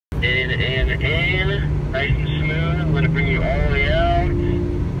In, nice and smooth. Let it bring you all the way out.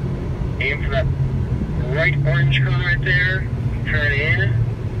 Aim for that right orange cone right there. Turn in.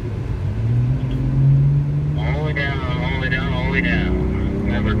 All the way down, all the way down, all the way down.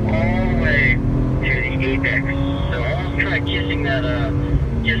 Remember, all the way to the apex. So almost try kissing that,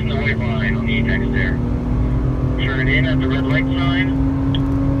 kissing the white line on the apex there. Turn in at the red light sign.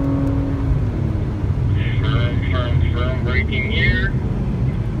 Firm braking here.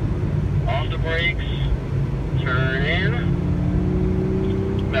 Off the brakes. Turn in.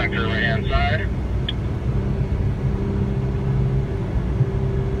 Back to the right hand side.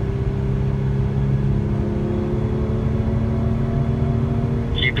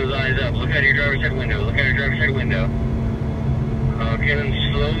 Keep those eyes up. Look out of your driver's side window. Look out of your driver's side window. Okay, then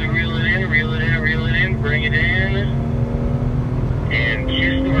slowly reel it in, reel it in, reel it in, bring it in. And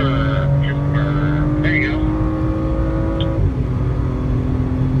kiss the burr. Kiss the burr. There you go.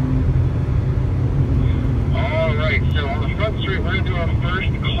 Alright, so on the front straight, we're going to do our first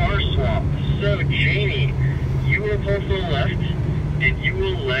car swap. So, Jamie, you will pull to the left, and you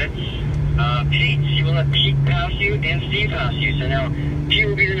will let Pete. You will let Pete pass you and Steve pass you. So now, Pete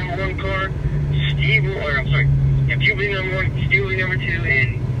will be the number one car, Steve will, or I'm sorry, if Pete will be number one, Steve will be number two,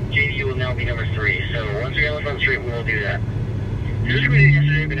 and Jamie will now be number three. So once we get on the front straight, we will do that. So this is what we did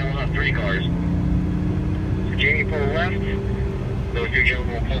yesterday, but now we'll have three cars. So Jamie pull left, those two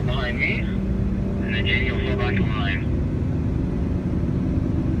gentlemen will pull behind me, and then Jamie will fall back in line.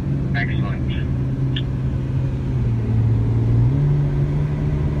 Excellent.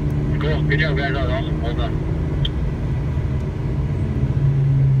 Cool, good job guys, that was awesome, well done.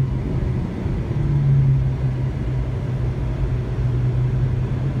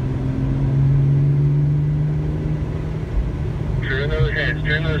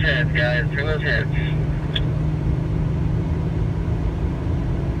 Turn those heads, guys. Turn those heads.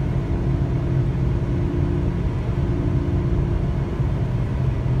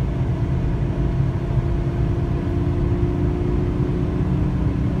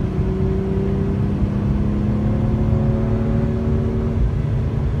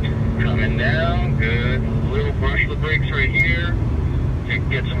 Coming down. Good. Little brush the brakes right here to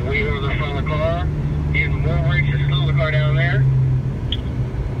get some weight over the front of the car. Even more brakes to slow the car down there.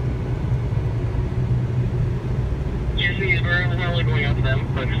 These burrs, we're not really going out to them,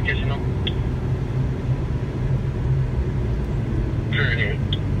 but just kissing them. Turn in.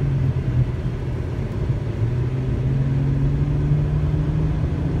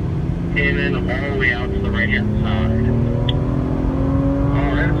 And then all the way out to the right hand side.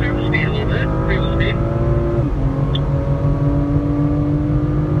 Alright, let's move the speed a little bit. Move the speed.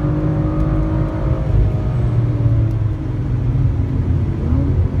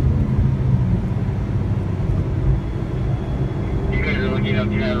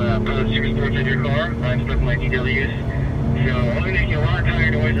 You have Brother Super Sports in your car. I'm stuck in my DWs. So I'm making a lot of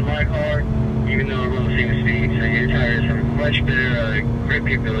tire noise in my car, even though I'm on the same speed. So your tires have much better grip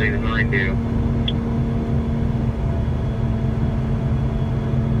capability than mine do.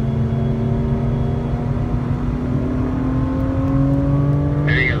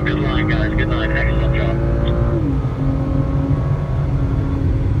 There you go. Good line, guys. Good line. Excellent job.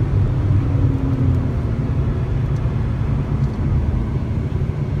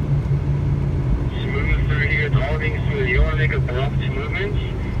 You don't want to make abrupt movements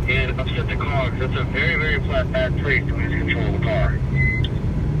and upset the car, because that's a very, very bad place to lose control of the car.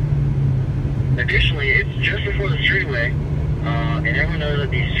 Additionally, it's just before the straightaway, and everyone knows that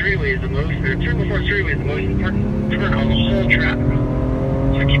the straightaway is the most, or turn before straightaway is the most important turn on the whole track.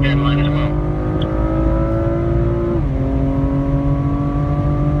 So keep that in mind as well.